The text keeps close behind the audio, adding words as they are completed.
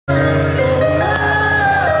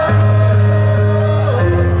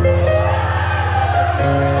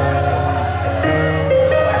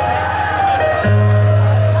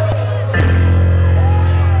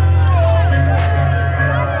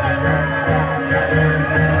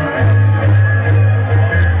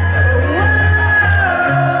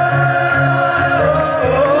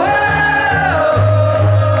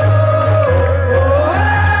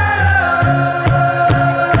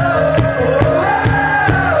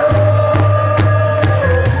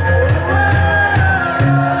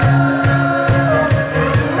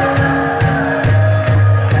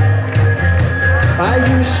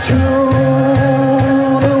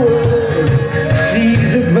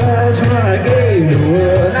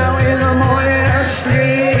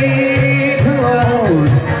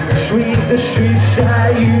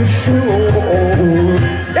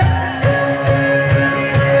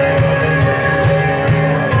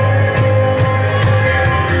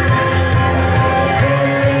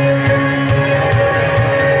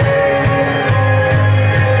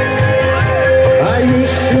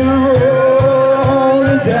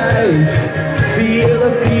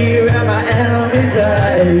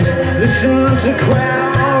Listen as the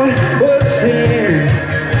crowd was singing,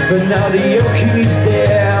 but now the yoke's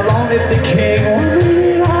there. Long live the king,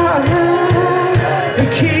 the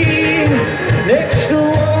key. Next the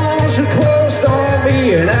walls are closed on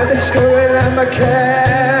me, and I discover that my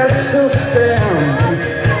castle stand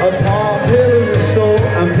upon pillars of salt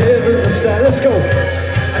and pillars of sand. Let's go.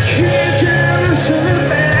 I can't Jerusalem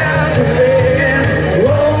bells are ringing,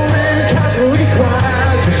 Roman cavalry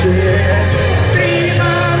cries are singing. Be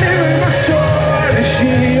my mirror, my sword and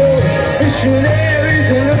shield, missionaries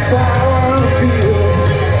in the foreign field.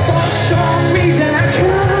 For some reason I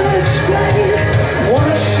can't explain,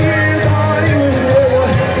 one sheer body was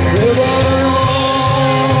never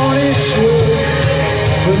on its way,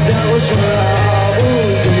 but that was what I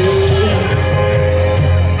would do.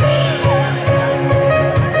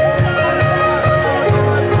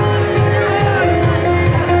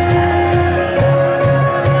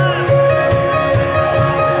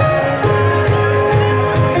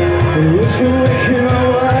 Waking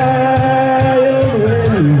up wild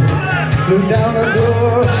wind, look down the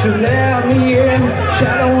door to let me in.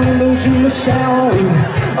 Shadow windows in the sound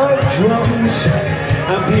of drums,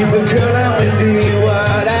 and people could have believe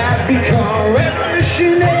what I'd become.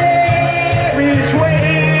 Revolutionaries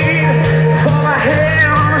wait for my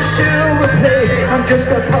hand on a silver plate. I'm just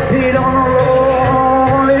a puppet on a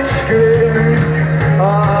rolling string.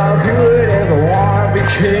 Oh, who would ever want to be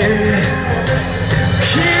king?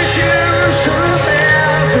 Jerusalem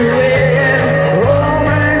bells are ringing,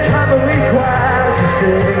 Roman cavalry choirs are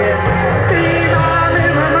singing. Be my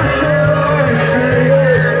mirror, my sword and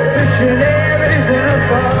shield, missionaries in a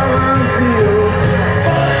foreign field.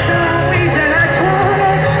 For some reason I can't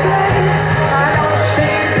explain, I don't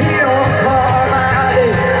see Peter or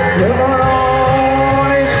Carmichael living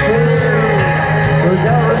on his way, but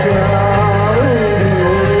that was what I would do.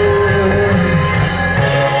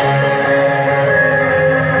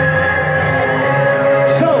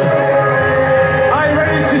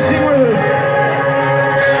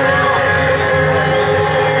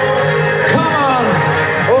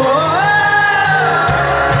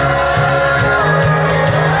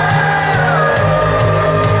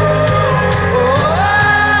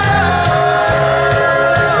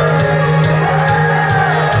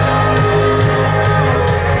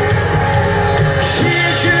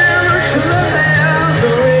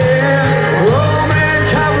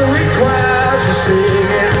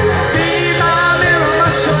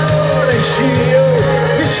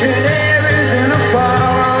 Missionaries in a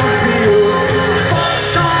foreign field. For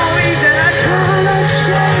some reason I can't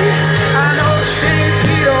explain, I know St.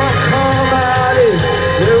 Peter or Carmichael,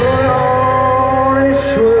 they were on his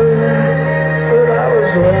way, but I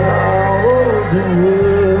was when I would do.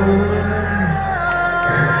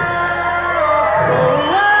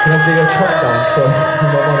 Can I do a track down? So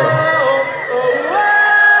I'm not on it.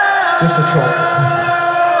 Just a track.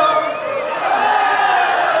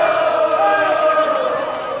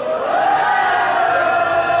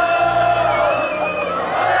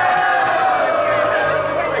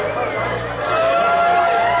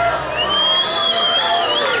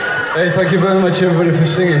 Hey, thank you very much everybody for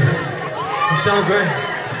singing. You sound great.